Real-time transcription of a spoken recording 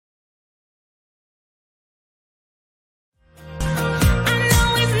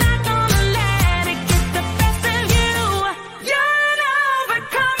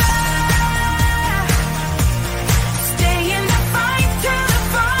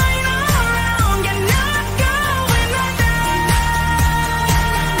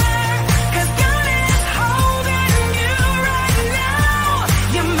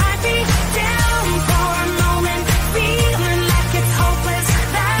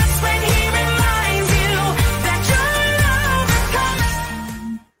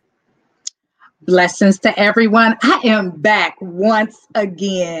Blessings to everyone. I am back once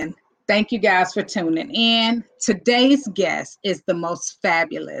again. Thank you guys for tuning in. Today's guest is the most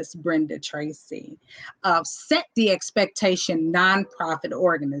fabulous Brenda Tracy of Set the Expectation nonprofit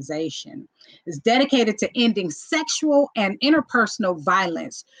organization. Is dedicated to ending sexual and interpersonal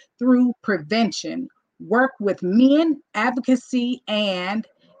violence through prevention, work with men, advocacy, and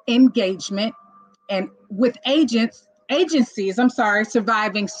engagement, and with agencies,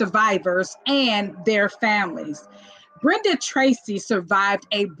 surviving survivors and their families. Brenda Tracy survived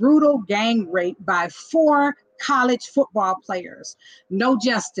a brutal gang rape by four college football players. No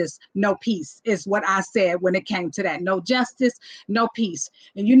justice, no peace is what I said when it came to that. No justice, no peace.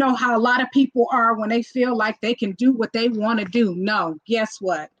 And you know how a lot of people are when they feel like they can do what they want to do. No, guess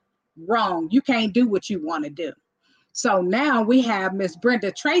what? Wrong. You can't do what you want to do. So now we have Miss Brenda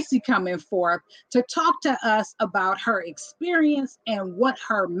Tracy coming forth to talk to us about her experience and what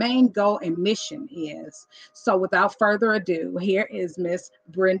her main goal and mission is. So without further ado, here is Miss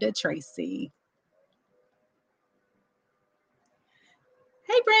Brenda Tracy.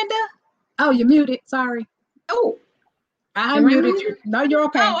 Hey, Brenda. Oh, you're muted. Sorry. Oh, I unmuted you. No, you're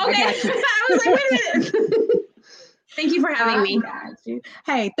okay. Oh, okay. I was like, wait a minute. Thank you for having me.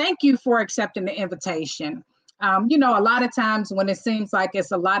 Hey, thank you for accepting the invitation. A lot of times when it seems like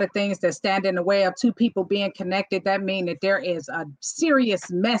it's a lot of things that stand in the way of two people being connected, that means that there is a serious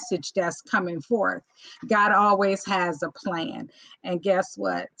message that's coming forth. God always has a plan. And guess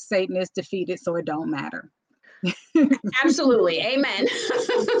what? Satan is defeated, so it don't matter. Absolutely. Amen.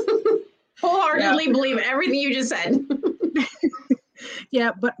 Wholeheartedly believe everything you just said.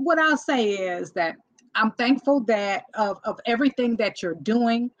 Yeah, but what I'll say is that I'm thankful that of everything that you're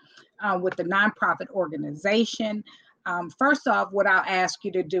doing with the nonprofit organization. First off, what I'll ask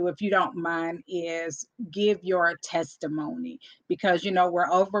you to do, if you don't mind, is give your testimony, because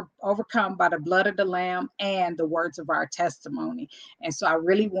we're overcome by the blood of the Lamb and the words of our testimony. And so I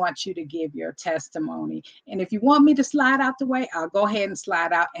really want you to give your testimony. And if you want me to slide out the way, I'll go ahead and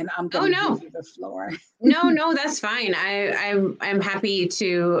slide out, and I'm going to give you the floor. No, that's fine. I'm happy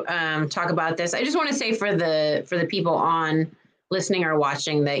to talk about this. I just want to say for the people on listening or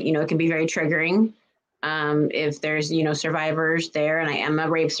watching that, it can be very triggering if there's, survivors there. And I am a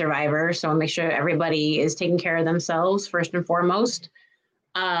rape survivor. So I'll make sure everybody is taking care of themselves first and foremost.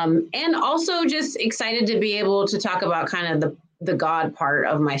 And also just excited to be able to talk about kind of the God part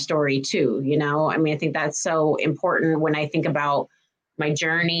of my story too. I think that's so important when I think about my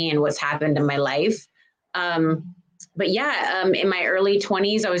journey and what's happened in my life. In my early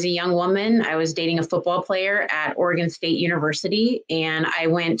 20s, I was a young woman. I was dating a football player at Oregon State University, and I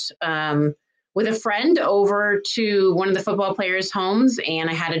went with a friend over to one of the football players' homes, and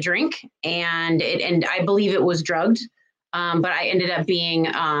I had a drink, and I believe it was drugged, but I ended up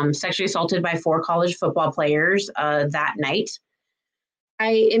being sexually assaulted by four college football players that night.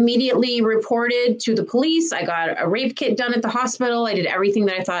 I immediately reported to the police. I got a rape kit done at the hospital. I did everything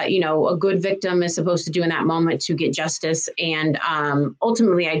that I thought, a good victim is supposed to do in that moment to get justice. And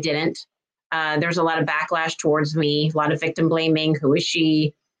ultimately, I didn't. There's a lot of backlash towards me, a lot of victim blaming. Who is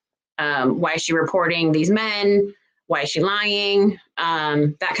she? Why is she reporting these men? Why is she lying?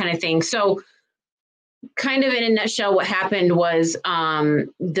 That kind of thing. So kind of in a nutshell, what happened was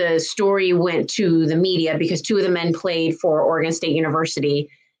the story went to the media because two of the men played for Oregon State University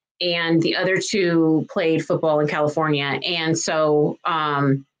and the other two played football in California. And so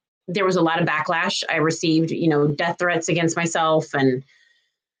there was a lot of backlash. I received, death threats against myself, and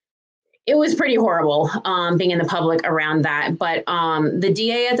it was pretty horrible being in the public around that. But the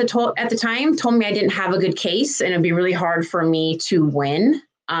DA at the time told me I didn't have a good case and it'd be really hard for me to win.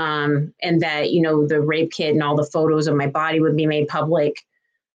 And that, the rape kit and all the photos of my body would be made public.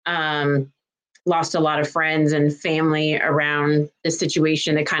 Lost a lot of friends and family around the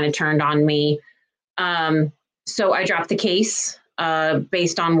situation that kind of turned on me. So I dropped the case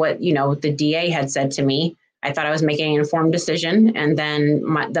based on what, the DA had said to me. I thought I was making an informed decision. And then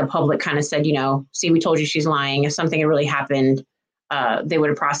the public kind of said, see, we told you she's lying. If something had really happened, they would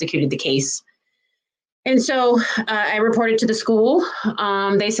have prosecuted the case. And so I reported to the school.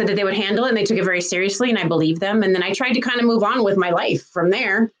 They said that they would handle it, and they took it very seriously, and I believed them. And then I tried to kind of move on with my life from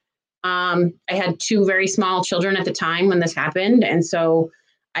there. I had two very small children at the time when this happened. And so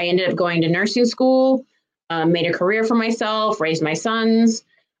I ended up going to nursing school, made a career for myself, raised my sons,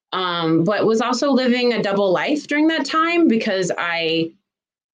 but was also living a double life during that time because I,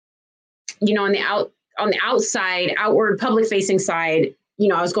 on the outside, outward public facing side,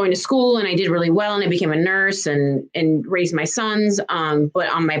 I was going to school and I did really well and I became a nurse and raised my sons. But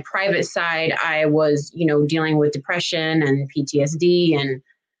on my private side, I was, dealing with depression and PTSD and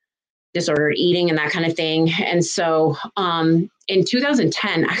disordered eating and that kind of thing. And so in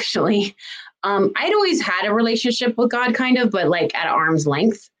 2010, actually, I'd always had a relationship with God kind of, but like at arm's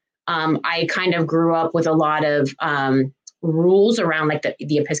length. I kind of grew up with a lot of rules around like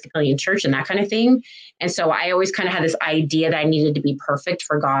the Episcopalian church and that kind of thing. And so I always kind of had this idea that I needed to be perfect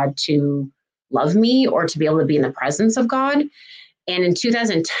for God to love me or to be able to be in the presence of God. And in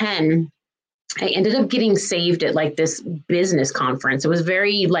 2010, I ended up getting saved at like this business conference. It was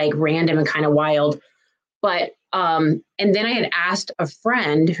very like random and kind of wild. But and then I had asked a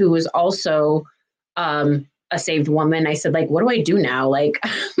friend who was also a saved woman. I said, like, what do I do now? Like,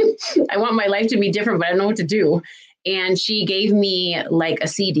 I want my life to be different, but I don't know what to do. And she gave me like a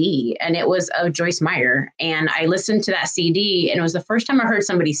CD, and it was of Joyce Meyer. And I listened to that CD, and it was the first time I heard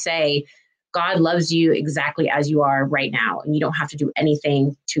somebody say, God loves you exactly as you are right now. And you don't have to do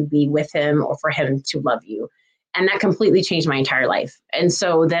anything to be with him or for him to love you. And that completely changed my entire life. And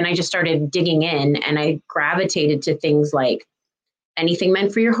so then I just started digging in, and I gravitated to things like anything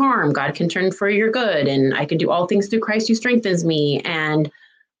meant for your harm, God can turn for your good. And I can do all things through Christ who strengthens me. And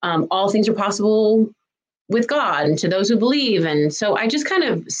all things are possible with God and to those who believe. And so I just kind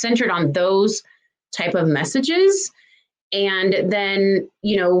of centered on those type of messages. And then,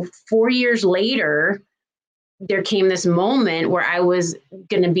 4 years later, there came this moment where I was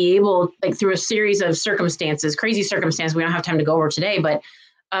going to be able, like through a series of circumstances, crazy circumstances, we don't have time to go over today, but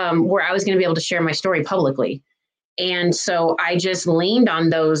where I was going to be able to share my story publicly. And so I just leaned on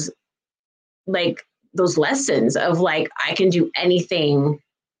those lessons of like, I can do anything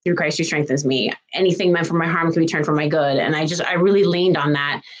through Christ who strengthens me. Anything meant for my harm can be turned for my good. And I really leaned on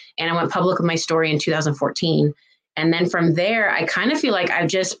that. And I went public with my story in 2014. And then from there, I kind of feel like I've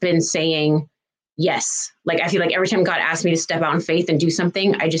just been saying yes. Like, I feel like every time God asks me to step out in faith and do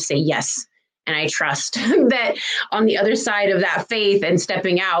something, I just say yes. And I trust that on the other side of that faith and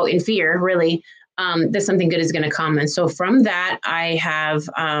stepping out in fear, really, that something good is going to come. And so from that, I have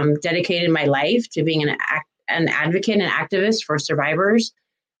dedicated my life to being an advocate and activist for survivors.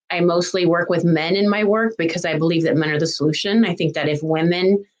 I mostly work with men in my work because I believe that men are the solution. I think that if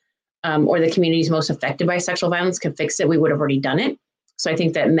women or the communities most affected by sexual violence could fix it, we would have already done it. So I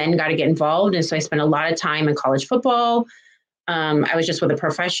think that men got to get involved. And so I spent a lot of time in college football. I was just with a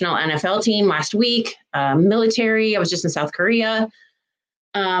professional NFL team last week, military. I was just in South Korea.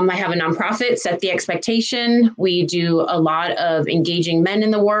 I have a nonprofit, Set the Expectation. We do a lot of engaging men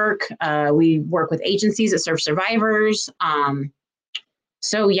in the work. We work with agencies that serve survivors.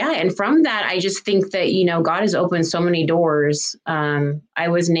 So yeah, and from that, I just think that, God has opened so many doors. I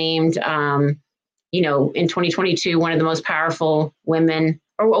was named, in 2022, one of the most powerful women,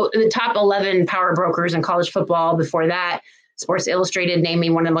 or the top 11 power brokers in college football. Before that, Sports Illustrated named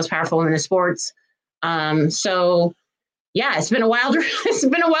me one of the most powerful women in sports. So yeah, it's been a wild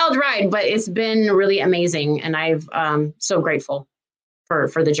ride, but it's been really amazing. And I'm so grateful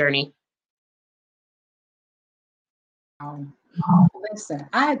for the journey. Listen,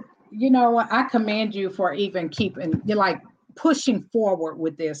 I commend you for even keeping, pushing forward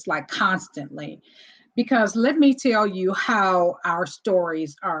with this, like constantly, because let me tell you how our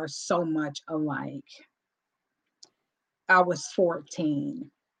stories are so much alike. I was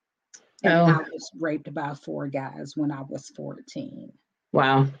 14 and I was raped by 4 guys when I was 14.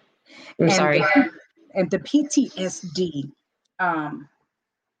 Wow. I'm sorry. And the PTSD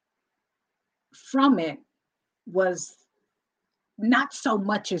from it was not so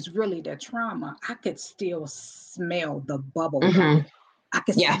much as really the trauma. I could still smell the bubble. Mm-hmm. I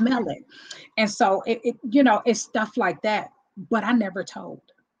could smell it. And so it's stuff like that, but I never told.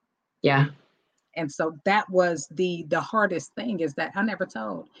 Yeah. And so that was the hardest thing, is that I never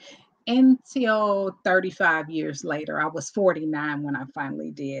told until 35 years later. I was 49 when I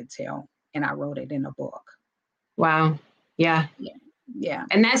finally did tell, and I wrote it in a book. Wow. Yeah. Yeah.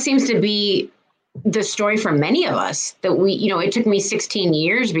 And that seems to be the story for many of us, that we, it took me 16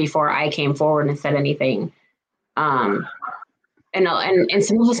 years before I came forward and said anything. And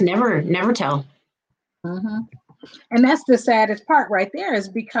some of us never tell. Mm-hmm. And that's the saddest part right there, is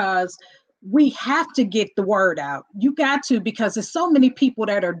because we have to get the word out. You got to, because there's so many people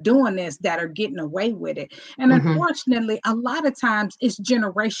that are doing this that are getting away with it. And unfortunately, a lot of times it's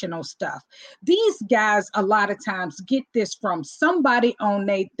generational stuff. These guys, a lot of times, get this from somebody on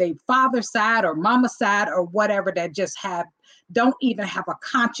their father's side or mama's side or whatever, that just don't even have a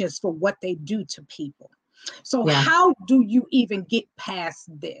conscience for what they do to people. So how do you even get past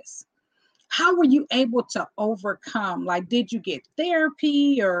this? How were you able to overcome? Like, did you get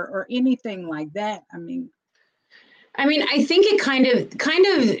therapy or anything like that? I mean, I mean, I think it kind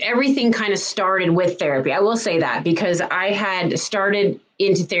of everything kind of started with therapy. I will say that because I had started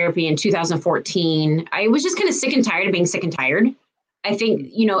into therapy in 2014. I was just kind of sick and tired of being sick and tired. I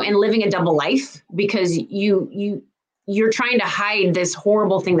think, and living a double life because you're trying to hide this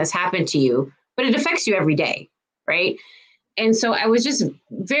horrible thing that's happened to you, but it affects you every day, right? And so I was just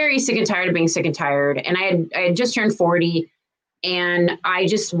very sick and tired of being sick and tired. And I had just turned 40 and I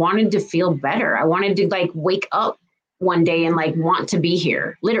just wanted to feel better. I wanted to like wake up one day and like want to be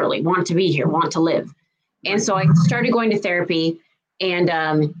here, literally want to be here, want to live. And so I started going to therapy,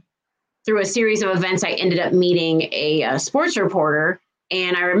 and through a series of events, I ended up meeting a sports reporter.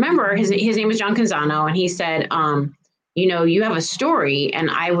 And I remember his name was John Canzano, and he said, you have a story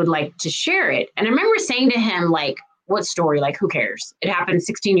and I would like to share it. And I remember saying to him, like, what story? Like, who cares? It happened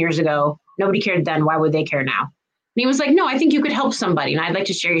 16 years ago. Nobody cared then. Why would they care now? And he was like, no, I think you could help somebody and I'd like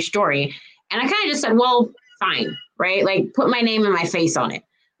to share your story. And I kind of just said, well, fine, right? Like, put my name and my face on it.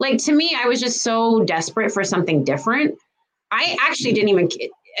 Like, to me, I was just so desperate for something different. I actually didn't even,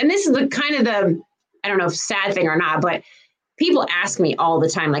 and this is the kind of I don't know if sad thing or not, but people ask me all the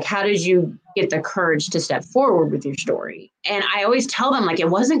time, like, how did you get the courage to step forward with your story? And I always tell them, like, it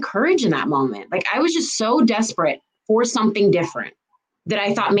wasn't courage in that moment. Like, I was just so desperate for something different that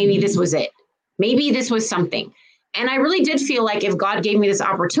I thought maybe this was it. Maybe this was something. And I really did feel like if God gave me this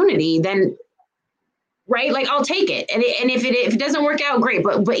opportunity, then right, like I'll take it. And if it doesn't work out, great.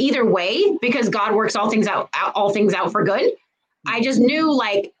 But either way, because God works all things out for good, I just knew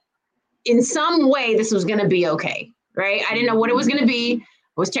like in some way this was going to be okay. Right. I didn't know what it was going to be. I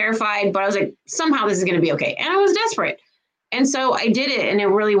was terrified, but I was like, somehow this is going to be okay. And I was desperate. And so I did it. And it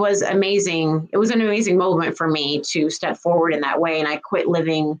really was amazing. It was an amazing moment for me to step forward in that way. And I quit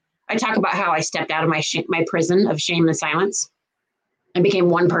living. I talk about how I stepped out of my prison of shame and silence. I became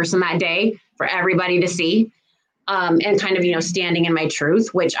one person that day for everybody to see. And kind of, standing in my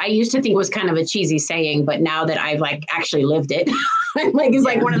truth, which I used to think was kind of a cheesy saying, but now that I've like actually lived it, like it's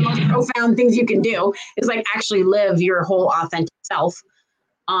like one of the most profound things you can do is like actually live your whole authentic self.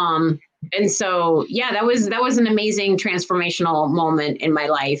 And so, yeah, that was an amazing transformational moment in my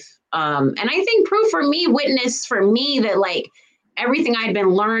life. And I think witness for me that like everything I'd been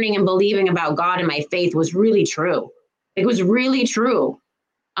learning and believing about God and my faith was really true. It was really true.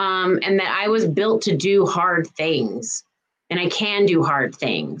 And that I was built to do hard things, and I can do hard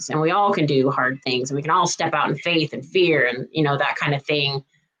things, and we all can do hard things, and we can all step out in faith and fear and, that kind of thing.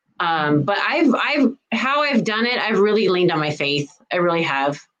 But how I've done it, I've really leaned on my faith. I really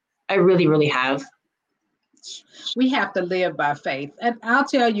have. I really, really have. We have to live by faith. And I'll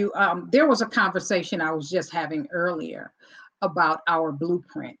tell you, there was a conversation I was just having earlier about our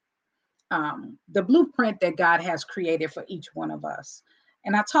blueprint, the blueprint that God has created for each one of us.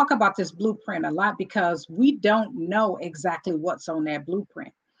 And I talk about this blueprint a lot because we don't know exactly what's on that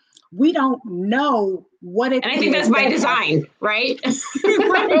blueprint. We don't know what it is. And I think that's by design, right?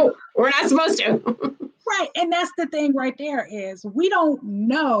 Right? We're not supposed to. Right. And that's the thing right there is we don't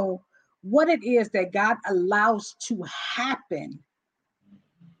know what it is that God allows to happen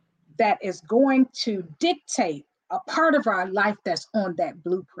that is going to dictate a part of our life that's on that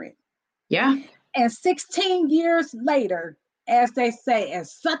blueprint. Yeah. And 16 years later, as they say,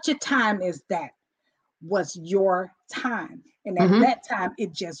 as such a time as that was your time. And at that time,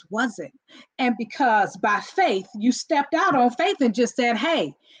 it just wasn't. And because by faith, you stepped out on faith and just said,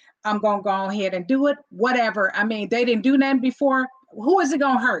 hey, I'm going to go ahead and do it, whatever. I mean, they didn't do nothing before. Who is it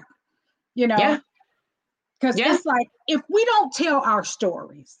going to hurt? Because it's like, if we don't tell our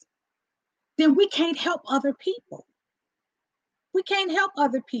stories, then we can't help other people. We can't help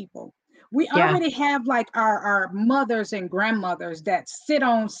other people. We already have like our mothers and grandmothers that sit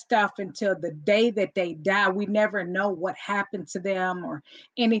on stuff until the day that they die. We never know what happened to them or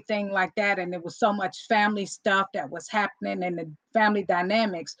anything like that. And there was so much family stuff that was happening and the family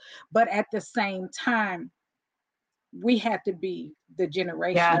dynamics. But at the same time, we had to be the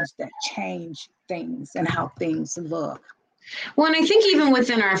generations that change things and how things look. Well, and I think even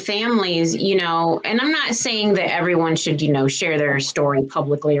within our families, and I'm not saying that everyone should, share their story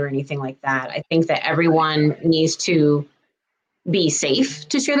publicly or anything like that. I think that everyone needs to be safe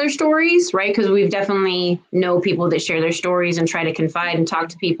to share their stories, right? Because we've definitely know people that share their stories and try to confide and talk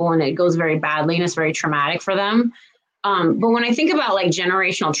to people, and it goes very badly and it's very traumatic for them. But when I think about like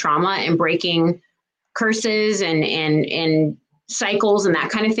generational trauma and breaking curses and cycles and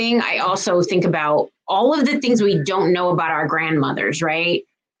that kind of thing, I also think about all of the things we don't know about our grandmothers, right?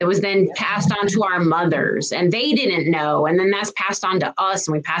 It was then passed on to our mothers and they didn't know. And then that's passed on to us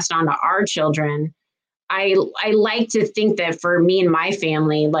and we passed on to our children. I like to think that for me and my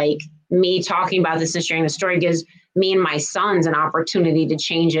family, like me talking about this and sharing the story gives me and my sons an opportunity to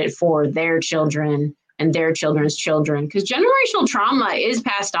change it for their children and their children's children. Because generational trauma is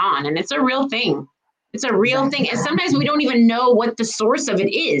passed on, and it's a real thing. It's a real thing. And sometimes we don't even know what the source of it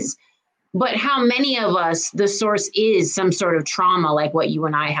is. But how many of us, the source is some sort of trauma like what you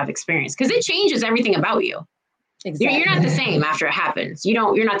and I have experienced? Because it changes everything about you. Exactly. You're not the same after it happens.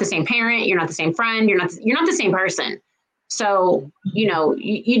 You're not the same parent. You're not the same friend. You're not the same person. So,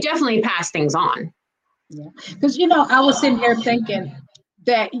 you definitely pass things on. Yeah. Because, I was sitting here thinking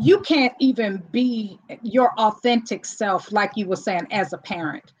that you can't even be your authentic self, like you were saying, as a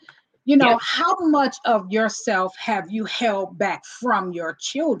parent. How much of yourself have you held back from your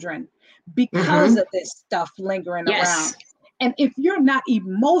children because of this stuff lingering around? And if you're not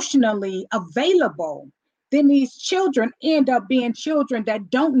emotionally available, then these children end up being children that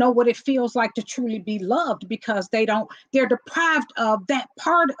don't know what it feels like to truly be loved, because they're deprived of that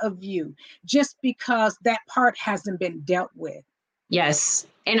part of you just because that part hasn't been dealt with. Yes.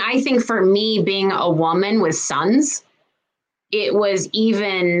 And I think for me, being a woman with sons, it was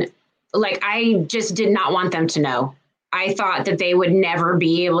even like, I just did not want them to know. I thought that they would never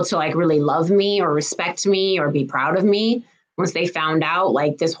be able to like really love me or respect me or be proud of me once they found out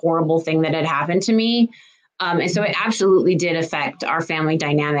like this horrible thing that had happened to me. And so it absolutely did affect our family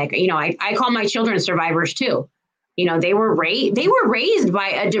dynamic. I call my children survivors too. They were raised by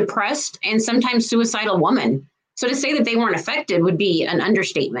a depressed and sometimes suicidal woman. So to say that they weren't affected would be an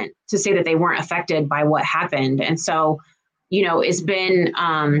understatement, to say that they weren't affected by what happened. And so, it's been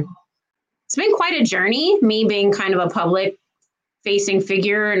quite a journey, me being kind of a public facing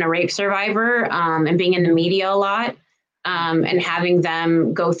figure and a rape survivor, and being in the media a lot, and having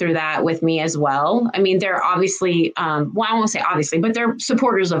them go through that with me as well. I mean, they're obviously, I won't say obviously, but they're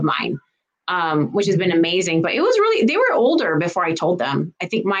supporters of mine, which has been amazing. But it was really, they were older before I told them. I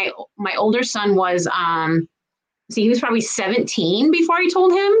think my older son was, he was probably 17 before I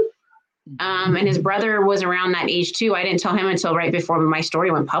told him. And his brother was around that age too. I didn't tell him until right before my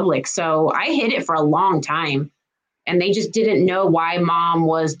story went public. So I hid it for a long time, and they just didn't know why mom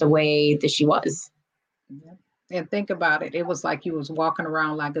was the way that she was. And think about it. It was like you was walking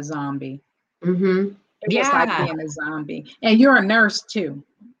around like a zombie. Mm-hmm. It was like being a zombie. And you're a nurse too,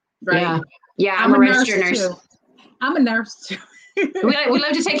 right? Yeah, I'm a registered nurse. Too. I'm a nurse too. we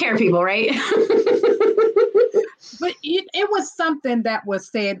love to take care of people, right? But it was something that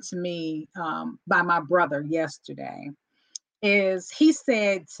was said to me by my brother yesterday. He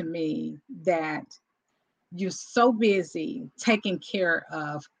said to me that you're so busy taking care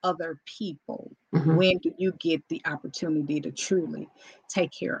of other people. When do you get the opportunity to truly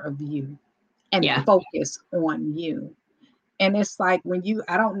take care of you and focus on you? And it's like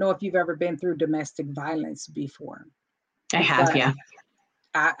I don't know if you've ever been through domestic violence before. I have, yeah.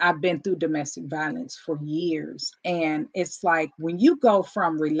 I've been through domestic violence for years. And it's like when you go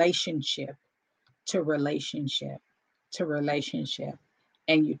from relationship to relationship to relationship,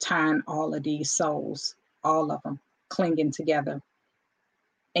 and you tying all of these souls, all of them clinging together,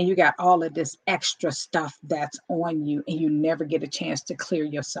 and you got all of this extra stuff that's on you, and you never get a chance to clear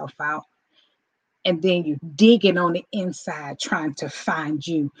yourself out. And then you digging on the inside, trying to find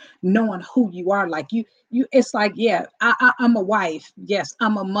you, knowing who you are. Like you, it's like, yeah, I'm a wife. Yes,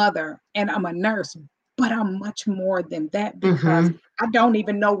 I'm a mother, and I'm a nurse, but I'm much more than that, because I don't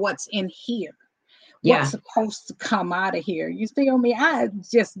even know what's in here. What's supposed to come out of here. You feel me?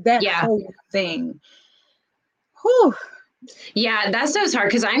 Whole thing. Whew. Yeah, that stuff's hard,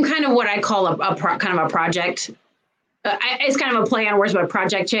 because I'm kind of what I call a kind of a project. It's kind of a play on words, but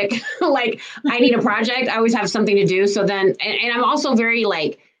project chick. Like, I need a project. I always have something to do. So then, and I'm also very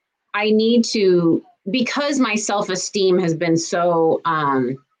like, I need to, because my self-esteem has been so,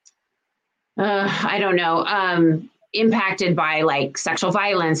 I don't know, impacted by like sexual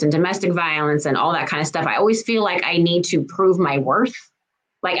violence and domestic violence and all that kind of stuff. I always feel like I need to prove my worth.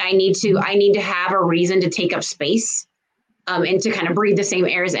 Like I need to have a reason to take up space. And to kind of breathe the same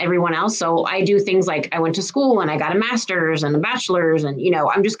air as everyone else. So I do things like I went to school and I got a master's and a bachelor's, and,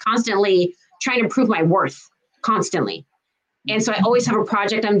 I'm just constantly trying to prove my worth constantly. And so I always have a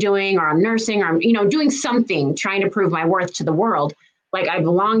project I'm doing, or I'm nursing, or I'm, doing something, trying to prove my worth to the world. Like I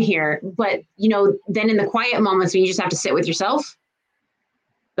belong here. But, then in the quiet moments when you just have to sit with yourself,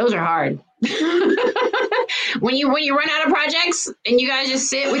 those are hard. When you run out of projects and you guys just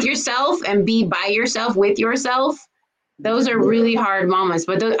sit with yourself and be by yourself with yourself, those are really hard moments.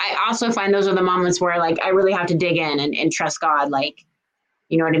 But I also find those are the moments where like I really have to dig in and trust God. Like,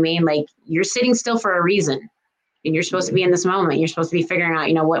 you know what I mean? Like you're sitting still for a reason, and you're supposed to be in this moment. You're supposed to be figuring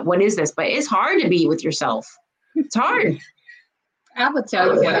out, what is this? But it's hard to be with yourself. It's hard. I would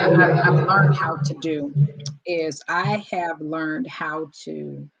tell you what I've learned how to do is I have learned how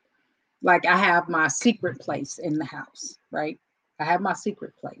to, like, I have my secret place in the house, right? I have my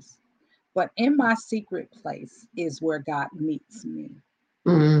secret place. But in my secret place is where God meets me.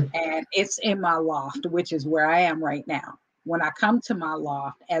 Mm, And it's in my loft, which is where I am right now. When I come to my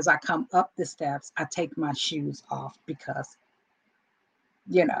loft, as I come up the steps, I take my shoes off because,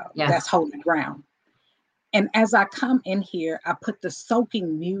 yeah. that's holy ground. And as I come in here, I put the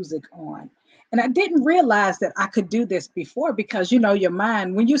soaking music on. And I didn't realize that I could do this before because, your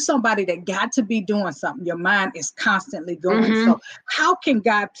mind, when you're somebody that got to be doing something, your mind is constantly going. Hmm. So, how can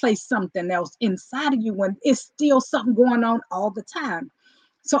God place something else inside of you when it's still something going on all the time?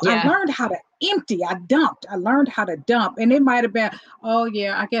 So I Yeah. learned how to empty. I learned how to dump. And it might have been, oh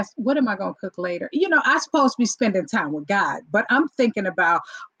yeah, I guess what am I gonna cook later? I supposed to be spending time with God, but I'm thinking about,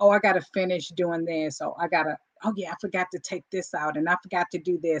 oh, I gotta finish doing this. Oh, oh yeah, I forgot to take this out and I forgot to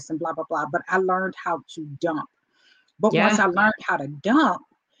do this and blah blah blah. But I learned how to dump. But once Yeah. I learned how to dump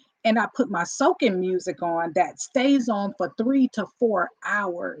and I put my soaking music on that stays on for 3 to 4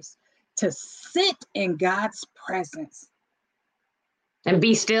 hours to sit in God's presence. And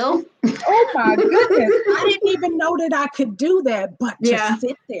be still. Oh my goodness. I didn't even know that I could do that, but to Yeah.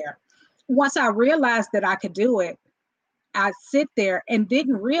 sit there. Once I realized that I could do it, I sit there and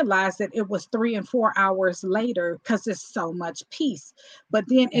didn't realize that it was 3 and 4 hours later because there's so much peace. But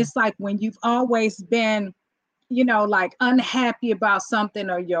then it's like when you've always been, like unhappy about something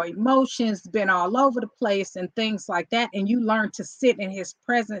or your emotions been all over the place and things like that, and you learn to sit in his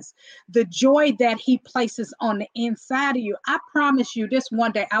presence, the joy that he places on the inside of you. I promise you, this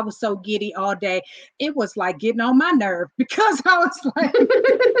one day I was so giddy all day. It was like getting on my nerve because I was like,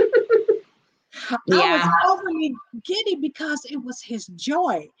 I was Yeah. overly giddy because it was his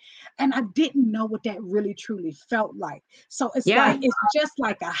joy. And I didn't know what that really truly felt like. So it's like, Yeah. it's just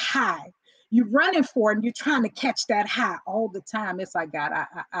like a high. You're running for it and you're trying to catch that high all the time. It's like, God,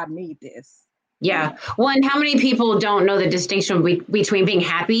 I need this. You Yeah. know. Well, and how many people don't know the distinction between being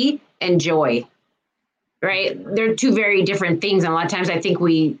happy and joy? Right? They're two very different things. And a lot of times I think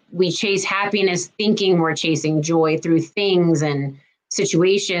we chase happiness thinking we're chasing joy through things and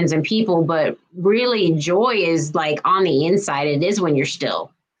situations and people, but really joy is like on the inside. It is when you're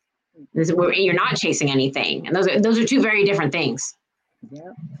still. This is where you're not chasing anything. And those are two very different things.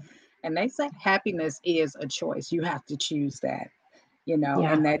 Yeah. And they say happiness is a choice. You have to choose that. Yeah.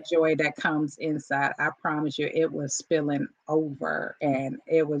 And that joy that comes inside, I promise you, it was spilling over and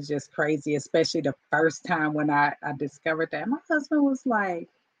it was just crazy, especially the first time when I discovered that. My husband was like,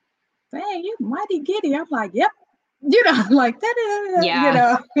 dang, you mighty giddy. I'm like, yep, like that,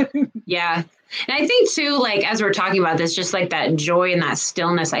 Yeah. Yeah. And I think too, like as we're talking about this, just like that joy and that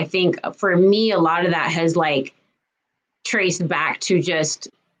stillness, I think for me, a lot of that has like traced back to just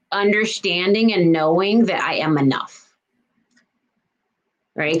understanding and knowing that I am enough.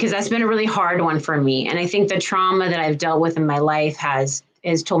 Right. Because that's been a really hard one for me. And I think the trauma that I've dealt with in my life has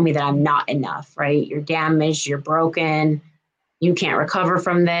told me that I'm not enough. Right. You're damaged, you're broken, you can't recover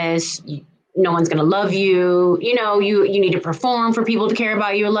from this. No one's going to love you. You need to perform for people to care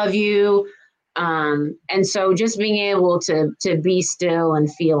about you or love you. And so just being able to be still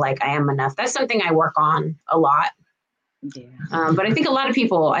and feel like I am enough, that's something I work on a lot. yeah. But I think a lot of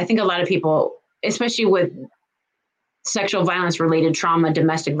people, especially with sexual violence related trauma,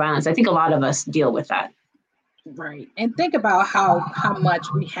 domestic violence, I think a lot of us deal with that. Right. And think about how much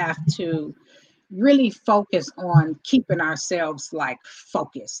we have to really focus on keeping ourselves like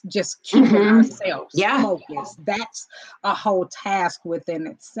focused, just keeping Hmm. ourselves Yeah. focused. That's a whole task within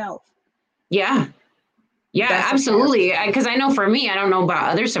itself. Yeah. Yeah, That's a task. absolutely. Because I know for me, I don't know about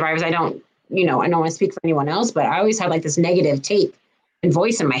other survivors. I don't want to speak for anyone else, but I always had like this negative tape and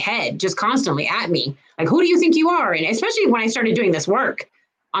voice in my head just constantly at me. Like, who do you think you are? And especially when I started doing this work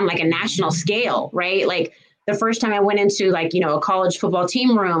on like a national scale, right? Like the first time I went into like, a college football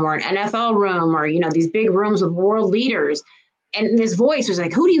team room or an NFL room or, these big rooms with world leaders. And this voice was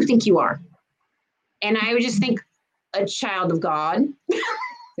like, who do you think you are? And I would just think, a child of God.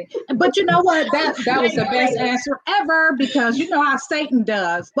 But you know what? That was the best answer ever because you know how Satan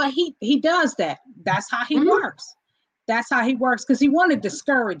does. But he does that. That's how he Mhm. works. That's how he works because he want to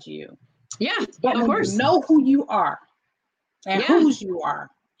discourage you. Yeah, But of when you course. know who you are and Yeah, whose you are,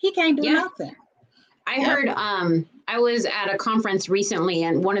 he can't do yeah. nothing. I Yep. heard I was at a conference recently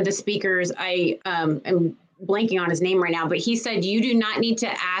and one of the speakers, I am blanking on his name right now, but he said you do not need to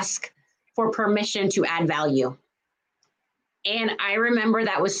ask for permission to add value. And I remember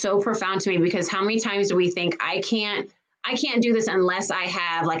that was so profound to me because how many times do we think I can't do this unless I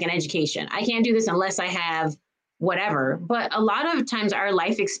have like an education. I can't do this unless I have whatever. But a lot of times our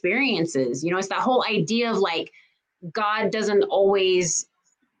life experiences, it's that whole idea of like, God doesn't always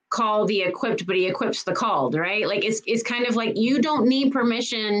call the equipped, but he equips the called, right? Like it's kind of like you don't need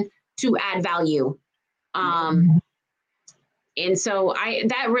permission to add value. And so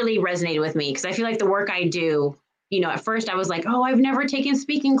that really resonated with me because I feel like the work I do, at first I was like, oh, I've never taken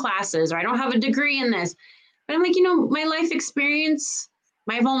speaking classes or I don't have a degree in this. But I'm like, my life experience,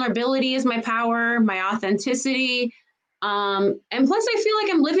 my vulnerability is my power, my authenticity. And plus I feel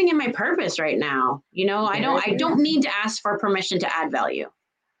like I'm living in my purpose right now. I don't need to ask for permission to add value.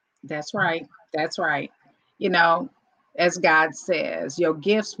 That's right. That's right. As God says, your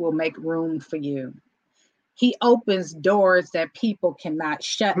gifts will make room for you. He opens doors that people cannot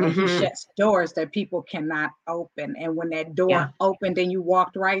shut, and he shuts doors that people cannot open. And when that door opened and you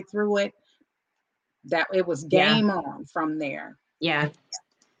walked right through it, that it was game on from there. Yeah.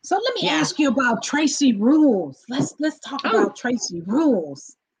 So let me ask you about Tracy rules. Let's talk about Tracy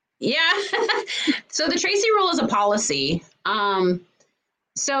rules. Yeah. So the Tracy rule is a policy.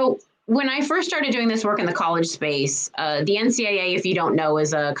 So when I first started doing this work in the college space, the NCAA, if you don't know,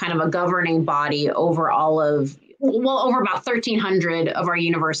 is a kind of a governing body over over about 1,300 of our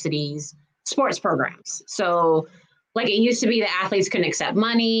universities' sports programs. So like it used to be that athletes couldn't accept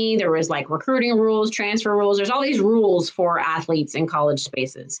money. There was like recruiting rules, transfer rules. There's all these rules for athletes in college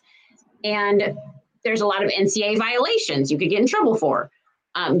spaces. And there's a lot of NCAA violations you could get in trouble for.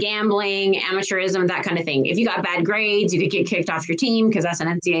 Gambling, amateurism, that kind of thing. If you got bad grades, you could get kicked off your team because that's an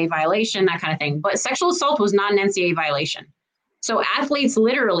NCAA violation, that kind of thing. But sexual assault was not an NCAA violation. So athletes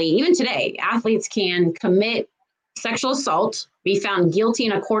literally, even today, athletes can commit sexual assault, be found guilty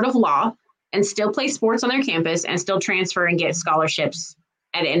in a court of law, and still play sports on their campus and still transfer and get scholarships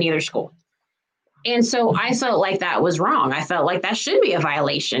at any other school. And so I felt like that was wrong. I felt like that should be a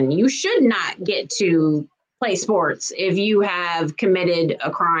violation. You should not get to play sports if you have committed a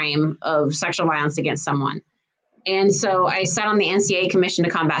crime of sexual violence against someone. And so I sat on the NCAA Commission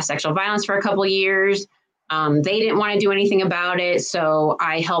to Combat Sexual Violence for a couple of years. They didn't want to do anything about it. So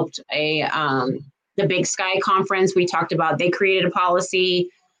I helped the Big Sky Conference. We talked about, they created a policy.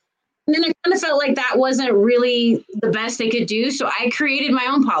 And then I kind of felt like that wasn't really the best they could do. So I created my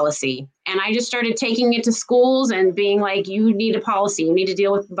own policy and I just started taking it to schools and being like, you need a policy. You need to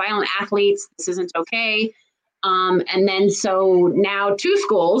deal with violent athletes. This isn't okay. And then so now 2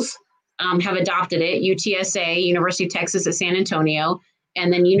 schools have adopted it, UTSA, University of Texas at San Antonio,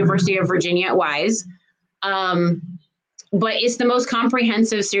 and then University of Virginia at Wise. But it's the most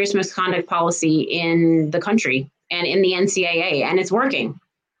comprehensive serious misconduct policy in the country and in the NCAA, and it's working.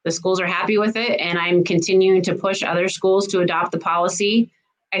 The schools are happy with it, and I'm continuing to push other schools to adopt the policy.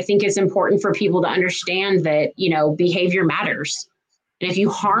 I think it's important for people to understand that, behavior matters. And if you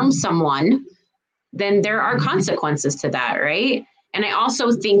harm someone, then there are consequences to that, right? And I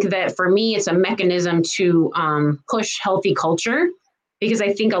also think that for me, it's a mechanism to push healthy culture, because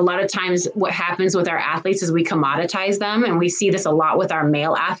I think a lot of times what happens with our athletes is we commoditize them, and we see this a lot with our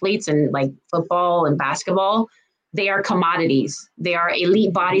male athletes in like football and basketball. They are commodities. They are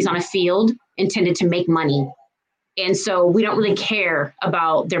elite bodies on a field intended to make money. And so we don't really care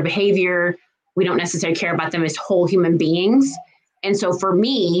about their behavior. We don't necessarily care about them as whole human beings. And so for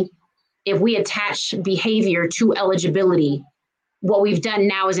me, if we attach behavior to eligibility, what we've done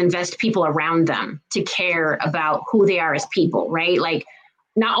now is invest people around them to care about who they are as people, right? Like,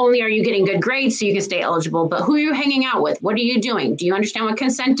 not only are you getting good grades so you can stay eligible, but who are you hanging out with? What are you doing? Do you understand what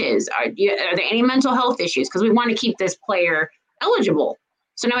consent is? Are there any mental health issues? Because we want to keep this player eligible.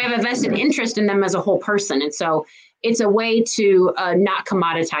 So now we have a vested interest in them as a whole person. And so it's a way to not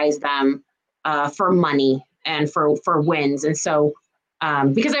commoditize them for money and for wins. And so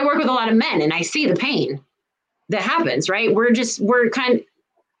because I work with a lot of men and I see the pain that happens, right?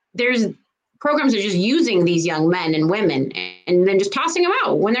 There's programs that are just using these young men and women and then just tossing them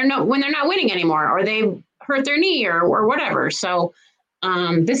out when they're not winning anymore, or they hurt their knee or whatever. So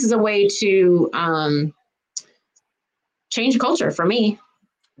this is a way to change culture for me.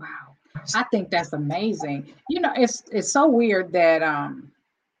 Wow. I think that's amazing. It's so weird that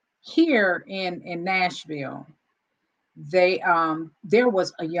here in Nashville, there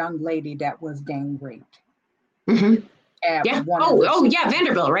was a young lady that was gang raped. Mm-hmm. Yeah. Yeah.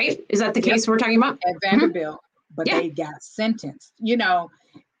 Vanderbilt, right? Is that the case we're talking about? At Vanderbilt, but they got sentenced,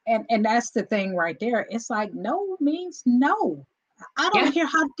 and that's the thing right there. It's like no means no. I don't care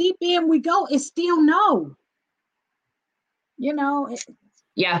how deep in we go, it's still no.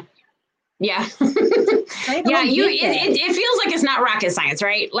 Yeah. Yeah. It feels like it's not rocket science,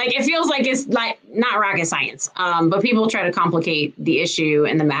 right? Like it feels like it's like not rocket science. But people try to complicate the issue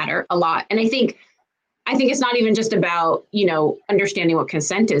and the matter a lot. And I think I think it's not even just about, understanding what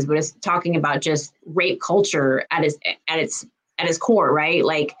consent is, but it's talking about just rape culture at its core, right?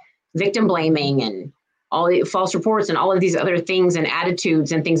 Like victim blaming and all the false reports and all of these other things and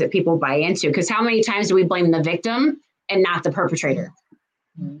attitudes and things that people buy into. Because how many times do we blame the victim and not the perpetrator?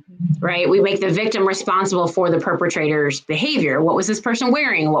 Right? We make the victim responsible for the perpetrator's behavior. What was this person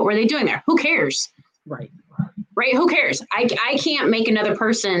wearing? What were they doing there? Who cares? Right. Right? Who cares? I can't make another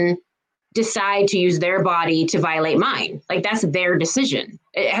person decide to use their body to violate mine. Like that's their decision.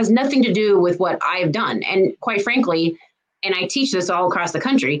 It has nothing to do with what I've done. And quite frankly, and I teach this all across the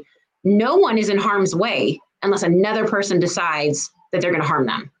country, no one is in harm's way unless another person decides that they're going to harm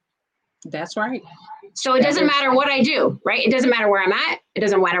them. That's right. So it doesn't matter what I do, right? It doesn't matter where I'm at. It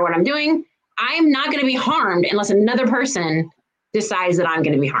doesn't matter what I'm doing. I'm not going to be harmed unless another person decides that I'm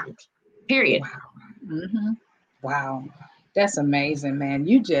going to be harmed. Period. Wow. Mm-hmm. Wow. That's amazing, man.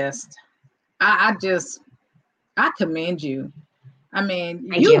 You just, I commend you. I mean,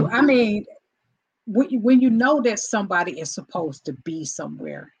 Thank you. I mean, when you know that somebody is supposed to be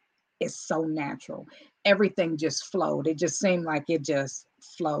somewhere, it's so natural. Everything just flowed. It just seemed like it just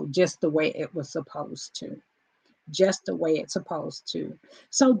flowed just the way it was supposed to. Just the way it's supposed to.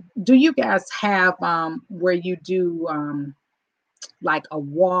 So do you guys have where you do like a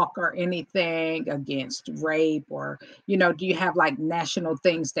walk or anything against rape, or do you have like national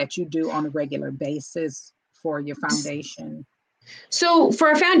things that you do on a regular basis for your foundation? So for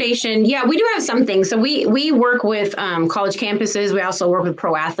our foundation, yeah, we do have some things. So we work with college campuses. We also work with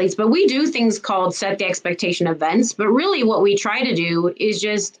pro athletes, but we do things called set the expectation events. But really what we try to do is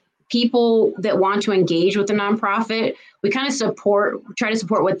just people that want to engage with the nonprofit. We kind of try to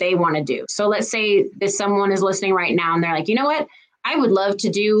support what they want to do. So let's say that someone is listening right now and they're like, you know what? I would love to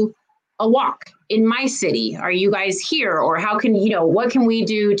do a walk in my city. Are you guys here? Or how can, what can we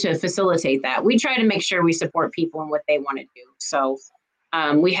do to facilitate that? We try to make sure we support people and what they want to do. So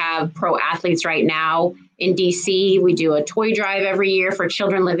we have pro athletes right now in DC. We do a toy drive every year for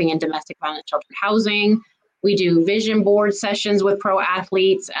children living in domestic violence sheltered housing. We do vision board sessions with pro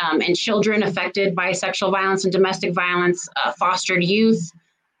athletes and children affected by sexual violence and domestic violence, fostered youth.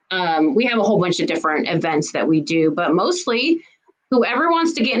 We have a whole bunch of different events that we do, but mostly whoever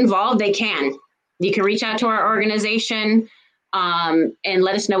wants to get involved, they can. You can reach out to our organization and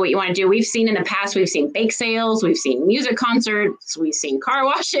let us know what you want to do. We've seen in the past, we've seen bake sales, we've seen music concerts, we've seen car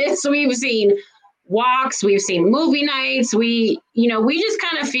washes, we've seen walks, we've seen movie nights. We just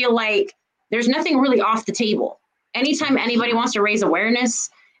kind of feel like there's nothing really off the table. Anytime anybody wants to raise awareness,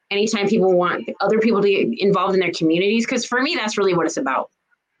 anytime people want other people to get involved in their communities, because for me, that's really what it's about.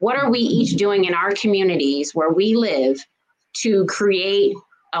 What are we each doing in our communities where we live to create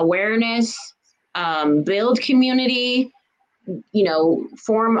awareness, build community,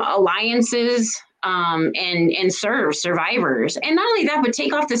 form alliances, and serve survivors. And not only that, but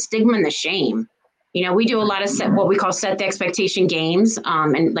take off the stigma and the shame. We do a lot of what we call set the expectation games,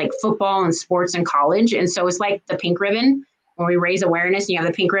 and like football and sports and college. And so it's like the pink ribbon when we raise awareness and you have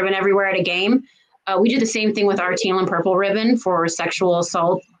the pink ribbon everywhere at a game. We do the same thing with our teal and purple ribbon for sexual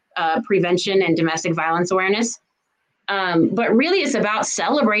assault prevention and domestic violence awareness. But really it's about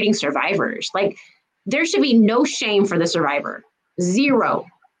celebrating survivors. Like there should be no shame for the survivor. Zero.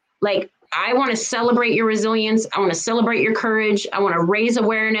 Like I want to celebrate your resilience. I want to celebrate your courage. I want to raise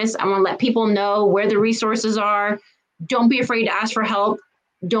awareness. I want to let people know where the resources are. Don't be afraid to ask for help.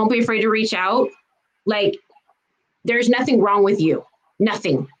 Don't be afraid to reach out. Like there's nothing wrong with you.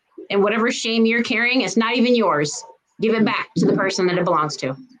 Nothing. And whatever shame you're carrying, it's not even yours. Give it back to the person that it belongs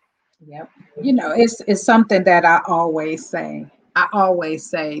to. Yep. It's something that I always say. I always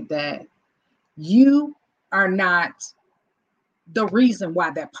say that you are not the reason why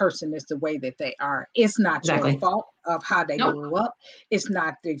that person is the way that they are. It's not Exactly. your fault of how they grew up. It's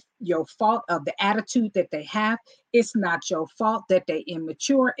not your fault of the attitude that they have. It's not your fault that they're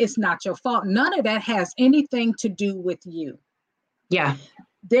immature. It's not your fault. None of that has anything to do with you. Yeah.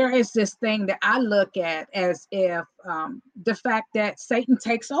 There is this thing that I look at as if the fact that Satan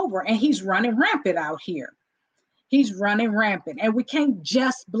takes over and he's running rampant out here. He's running rampant. And we can't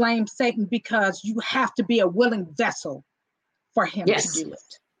just blame Satan because you have to be a willing vessel for him to do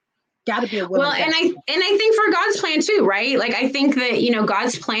it. Got to be a willing vessel. And I think for God's plan too, right? Like I think that,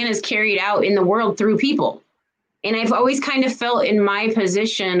 God's plan is carried out in the world through people. And I've always kind of felt in my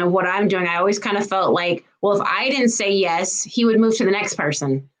position of what I'm doing, I always kind of felt like, well, if I didn't say yes, he would move to the next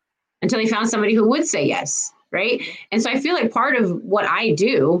person until he found somebody who would say yes, right? And so I feel like part of what I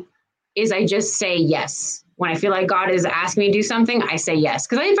do is I just say yes. When I feel like God is asking me to do something, I say yes.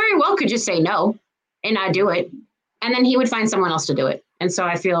 Because I very well could just say no and not do it. and then he would find someone else to do it. And so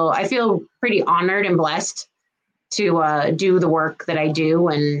I feel pretty honored and blessed to do the work that I do.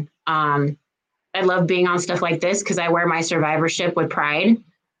 And I love being on stuff like this because I wear my survivorship with pride.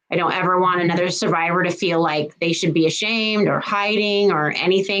 I don't ever want another survivor to feel like they should be ashamed or hiding or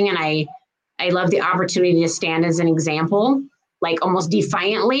anything. And I love the opportunity to stand as an example, like almost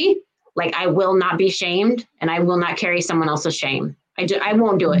defiantly, like I will not be shamed and I will not carry someone else's shame. I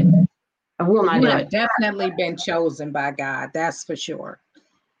won't do it. I will not You do have it. definitely been chosen by God. That's for sure.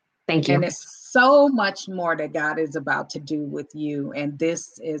 Thank you. And it's so much more that God is about to do with you. And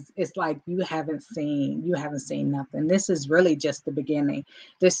this is, it's like you haven't seen nothing. This is really just the beginning.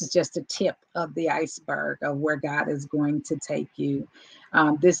 This is just the tip of the iceberg of where God is going to take you.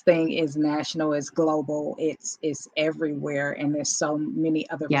 This thing is national, it's global, it's everywhere. And there's so many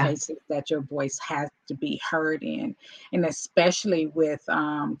other places that your voice has to be heard in. And especially with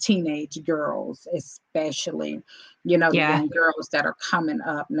teenage girls, especially. You know, the young girls that are coming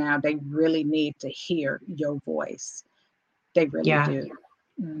up now, they really need to hear your voice. They really do.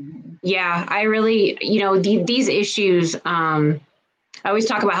 Mm-hmm. Yeah, I really, these issues, I always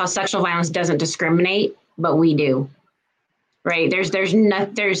talk about how sexual violence doesn't discriminate, but we do, right? There's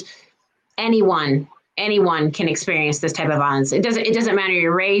anyone can experience this type of violence. It doesn't matter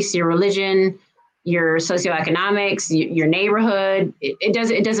your race, your religion, your socioeconomics, your neighborhood.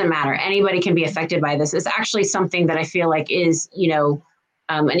 It doesn't matter. Anybody can be affected by this. It's actually something that I feel like is,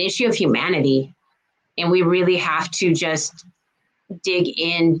 an issue of humanity. And we really have to just dig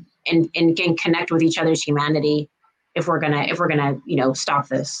in and connect with each other's humanity if we're gonna, stop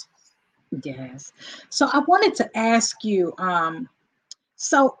this. Yes. So I wanted to ask you,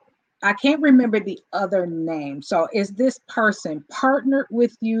 so I can't remember the other name. So is this person partnered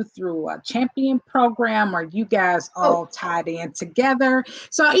with you through a champion program? Or you guys all tied in together?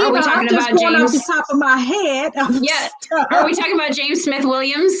 So I'm just going off the top of my head. Are we talking about James Smith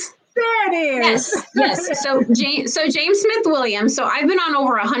Williams? There it is. Yes. So James Smith Williams. So I've been on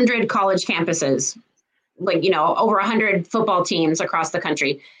over 100 college campuses, over 100 football teams across the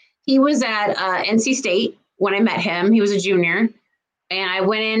country. He was at NC State when I met him. He was a junior. And I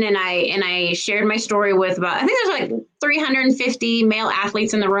went in and I shared my story with I think there's like 350 male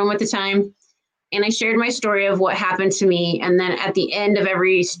athletes in the room at the time. And I shared my story of what happened to me. And then at the end of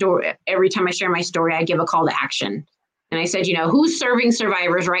every time I share my story, I give a call to action. And I said, who's serving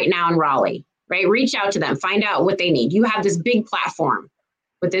survivors right now in Raleigh, right? Reach out to them, find out what they need. You have this big platform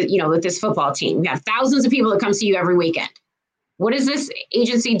with this football team. You have thousands of people that come see you every weekend. What is this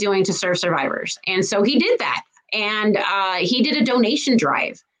agency doing to serve survivors? And so he did that. And he did a donation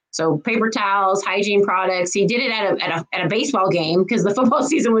drive. So paper towels, hygiene products. He did it at a baseball game because the football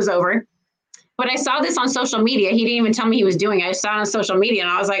season was over. But I saw this on social media. He didn't even tell me he was doing it. I saw it on social media and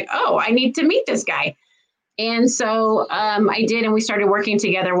I was like, oh, I need to meet this guy. And so I did. And we started working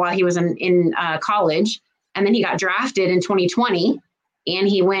together while he was in college. And then he got drafted in 2020 and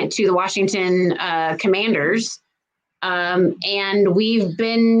he went to the Washington Commanders. And we've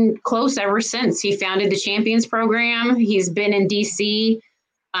been close ever since. He founded the Champions program. He's been in DC.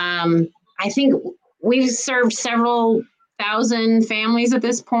 I think we've served several thousand families at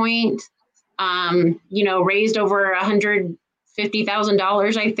this point. Raised over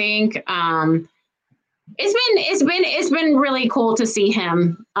 $150,000, I think. It's been really cool to see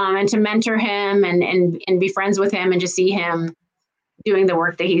him and to mentor him and be friends with him and just see him doing the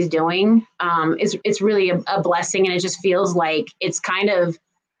work that he's doing. It's really a blessing, and it just feels like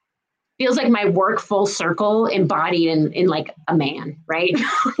my work full circle embodied in like a man, right?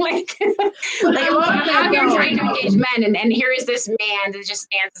 I'm here trying to engage men, and here is this man that just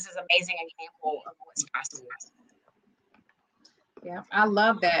stands as this amazing example of what's possible. Yeah, I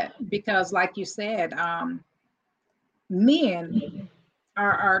love that because, like you said, men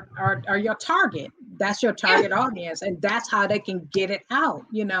are your target. That's your target audience, and that's how they can get it out.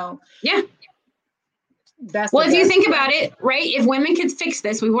 Yeah. That's if you think about it, right? If women could fix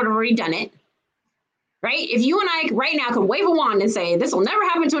this, we would have already done it, right? If you and I right now could wave a wand and say this will never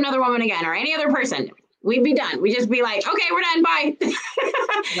happen to another woman again or any other person, we'd be done. We'd just be like, okay, we're done. Bye.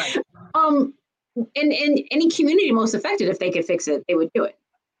 Right. In any community most affected, if they could fix it, they would do it.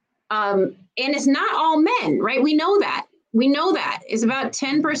 And it's not all men, right? We know that. It's about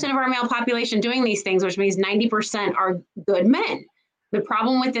 10% of our male population doing these things, which means 90% are good men. The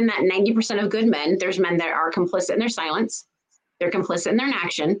problem within that 90% of good men, there's men that are complicit in their silence, they're complicit in their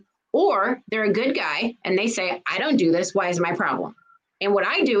inaction, or they're a good guy and they say, I don't do this, why is it my problem? And what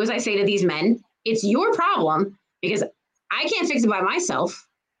I do is I say to these men, it's your problem because I can't fix it by myself.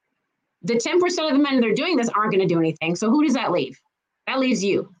 The 10% of the men that are doing this aren't going to do anything. So who does that leave? That leaves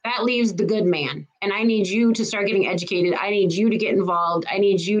you. That leaves the good man. And I need you to start getting educated. I need you to get involved. I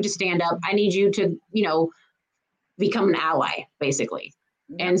need you to stand up. I need you to, become an ally, basically.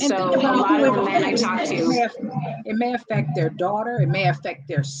 And And so think a about lot who of it the men I affects. talk to. It may affect their daughter. It may affect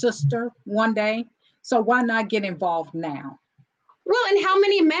their sister one day. So why not get involved now? Well, and how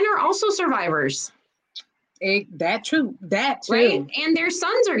many men are also survivors? That too. Right. And their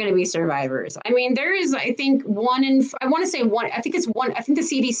sons are going to be survivors. I mean, there is, I think, I want to say one, I think it's one, I think the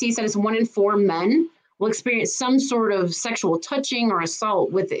CDC said it's 1 in 4 men will experience some sort of sexual touching or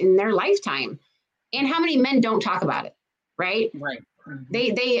assault within their lifetime. And how many men don't talk about it? Right. Right.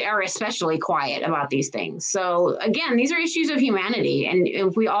 Mm-hmm. They are especially quiet about these things. So again, these are issues of humanity. And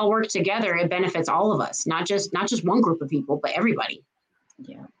if we all work together, it benefits all of us, not just one group of people, but everybody.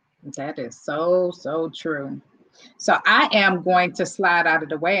 Yeah, that is so, so true. So I am going to slide out of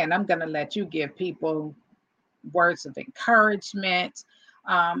the way, and I'm going to let you give people words of encouragement.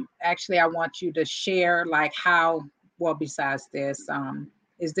 Actually, I want you to share like how, well, besides this,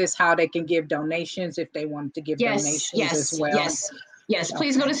 is this how they can give donations if they want to give donations as well? Yes.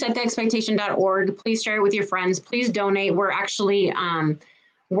 Please go to settheexpectation.org. Please share it with your friends. Please donate. We're actually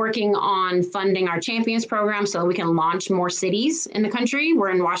working on funding our champions program so that we can launch more cities in the country. We're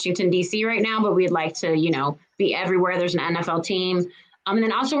in Washington, D.C. right now, but we'd like to, be everywhere. There's an NFL team. And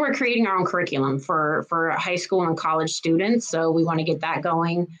then also we're creating our own curriculum for high school and college students. So we want to get that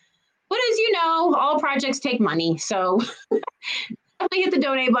going. But as you know, all projects take money. So definitely hit the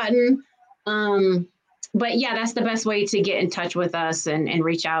donate button. But yeah, that's the best way to get in touch with us and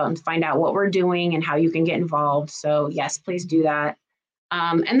reach out and find out what we're doing and how you can get involved. So yes, please do that.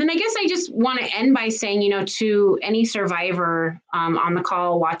 And then I guess I just want to end by saying, to any survivor on the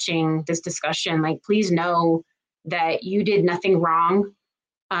call watching this discussion, like, please know that you did nothing wrong.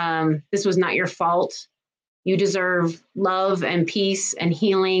 This was not your fault. You deserve love and peace and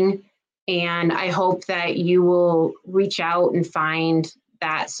healing. And I hope that you will reach out and find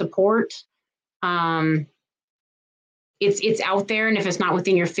that support. It's out there. And if it's not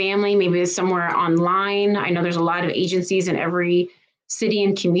within your family, maybe it's somewhere online. I know there's a lot of agencies in every city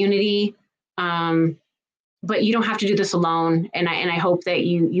and community. But you don't have to do this alone. And I hope that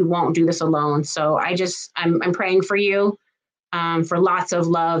you won't do this alone. So I'm praying for you, for lots of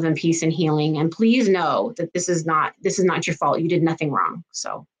love and peace and healing. And please know that this is not your fault. You did nothing wrong.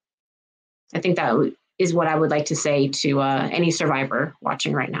 So I think that is what I would like to say to any survivor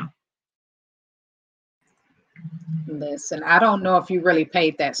watching right now. Listen, I don't know if you really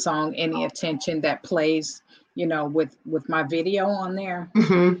paid that song any attention that plays, with my video on there.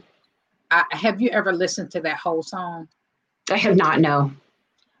 Mm-hmm. Have you ever listened to that whole song? I have not, no.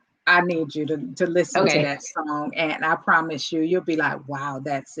 I need you to listen to that song, and I promise you'll be like, wow,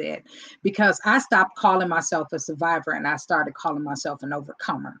 that's it. Because I stopped calling myself a survivor and I started calling myself an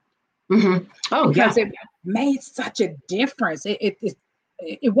overcomer. Mm-hmm. Oh, because it made such a difference.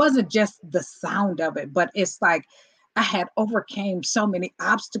 It wasn't just the sound of it, but it's like I had overcame so many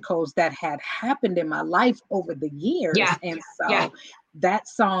obstacles that had happened in my life over the years. Yeah. And so that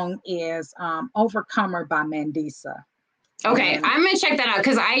song is Overcomer by Mandisa. Okay, And I'm going to check that out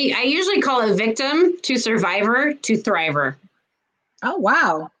because I usually call it victim to survivor to thriver. Oh,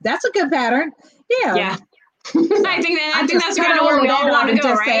 wow. That's a good pattern. Yeah. I think that's kind of where we all want to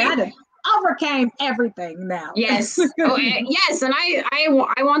go, right? Say, overcame everything now. Yes. Yes. And I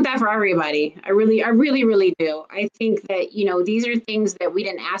want that for everybody. I really do. I think that, these are things that we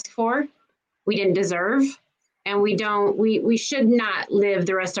didn't ask for, we didn't deserve, and we should not live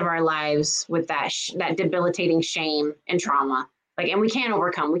the rest of our lives with that debilitating shame and trauma. And we can't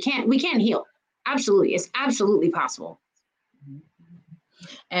overcome, we can't heal. Absolutely. It's absolutely possible.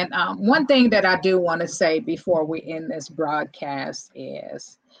 And one thing that I do want to say before we end this broadcast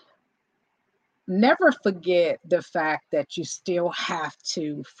is never forget the fact that you still have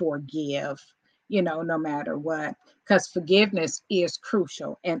to forgive, no matter what, because forgiveness is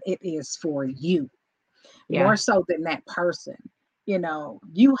crucial and it is for you more so than that person.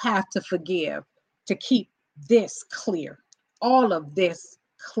 You have to forgive to keep this clear, all of this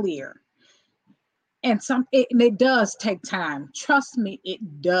clear. And it does take time. Trust me,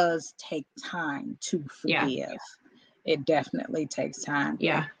 it does take time to forgive. Yeah. It definitely takes time.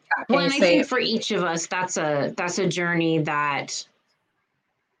 Yeah. Well, and I think for each of us, that's a journey that,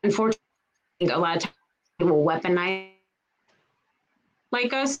 unfortunately, a lot of times people will weaponize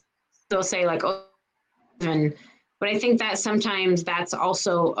like us. They'll say oh, but I think that sometimes that's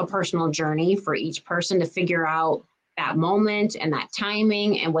also a personal journey for each person to figure out that moment and that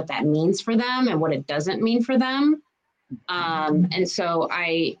timing and what that means for them and what it doesn't mean for them. And so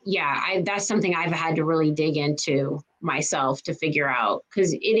that's something I've had to really dig into. myself to figure out,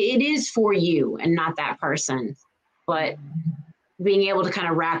 because it is for you and not that person. But being able to kind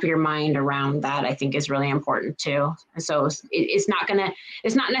of wrap your mind around that, I think, is really important too. And so it's not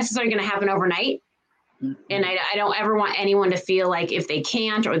necessarily going to happen overnight. And I don't ever want anyone to feel like if they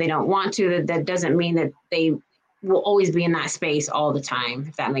can't or they don't want to, that doesn't mean that they will always be in that space all the time,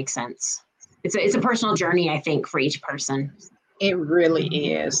 if that makes sense. It's a personal journey, I think, for each person. It really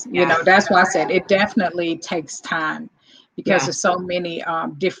is. You know, that's why I said it definitely takes time, because there's so many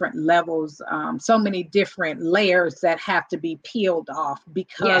different levels, so many different layers that have to be peeled off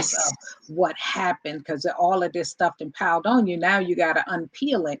because of what happened, because all of this stuff been piled on you. Now you got to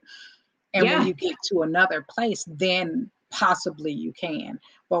unpeel it. And when you get to another place, then possibly you can.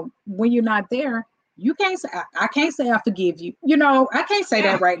 But when you're not there, you can't say, I can't say I forgive you. You know, I can't say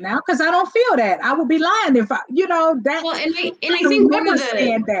that right now because I don't feel that. I would be lying if I, you know, that. Well, and I think one of the,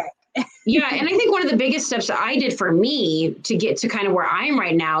 and I think one of the biggest steps that I did for me to get to kind of where I am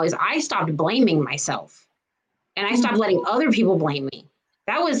right now is I stopped blaming myself and I stopped letting other people blame me.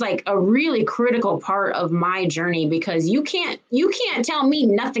 That was like a really critical part of my journey, because you can't tell me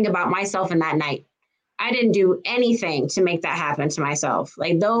nothing about myself in that night. I didn't do anything to make that happen to myself.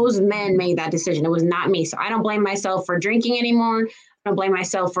 Like, those men made that decision. It was not me. So I don't blame myself for drinking anymore. I don't blame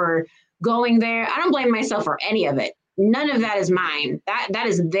myself for going there. I don't blame myself for any of it. None of that is mine. That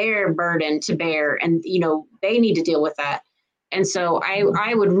is their burden to bear. And, you know, they need to deal with that. And so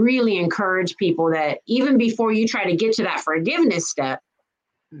I would really encourage people that even before you try to get to that forgiveness step,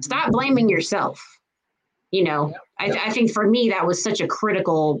 stop blaming yourself. You know, I think for me, that was such a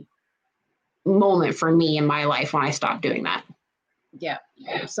critical moment for me in my life when I stopped doing that. Yeah.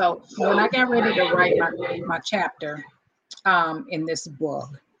 So when I got ready to write my chapter in this book,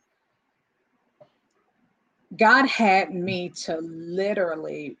 God had me to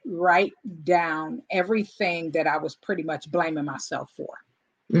literally write down everything that I was pretty much blaming myself for.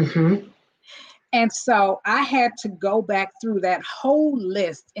 And so I had to go back through that whole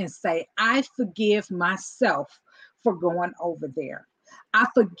list and say, I forgive myself for going over there. I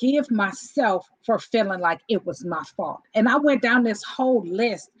forgive myself for feeling like it was my fault. And I went down this whole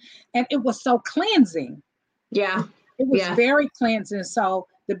list and it was so cleansing. Yeah. It was very cleansing. So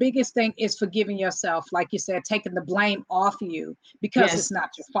the biggest thing is forgiving yourself. Like you said, taking the blame off you, because it's not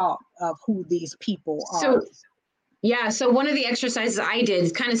your fault of who these people are. So one of the exercises I did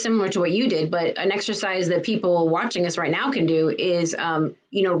is kind of similar to what you did, but an exercise that people watching us right now can do is,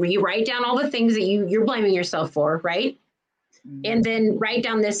 rewrite down all the things that you're blaming yourself for, right? And then write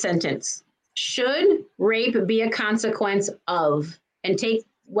down this sentence: should rape be a consequence of, and take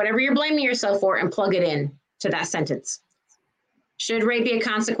whatever you're blaming yourself for and plug it in to that sentence. Should rape be a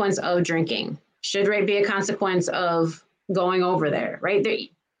consequence of drinking? Should rape be a consequence of going over there, right?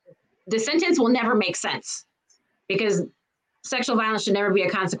 The sentence will never make sense, because sexual violence should never be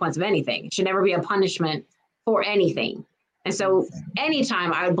a consequence of anything. It should never be a punishment for anything. And so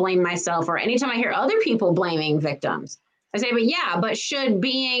anytime I would blame myself, or anytime I hear other people blaming victims, I say, but should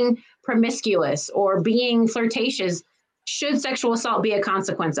being promiscuous or being flirtatious, should sexual assault be a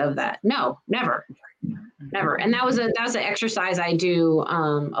consequence of that? No, never. And that was an exercise I do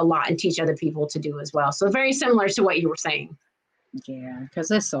a lot and teach other people to do as well. So very similar to what you were saying. Yeah,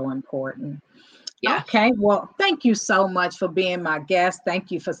 because it's so important. Yeah. Okay. Well, thank you so much for being my guest.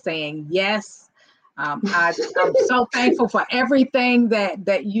 Thank you for saying yes. I'm so thankful for everything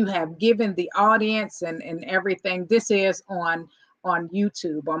that you have given the audience and everything. This is on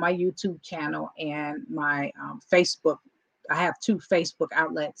YouTube, on my YouTube channel, and my Facebook. I have 2 Facebook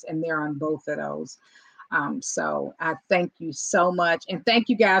outlets, and they're on both of those. So I thank you so much. And thank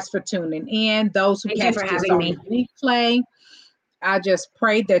you guys for tuning in. Those who catch this on replay, I just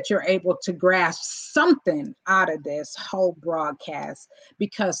pray that you're able to grasp something out of this whole broadcast,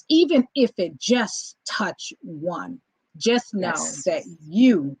 because even if it just touch one, just know that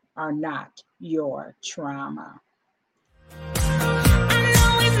you are not your trauma.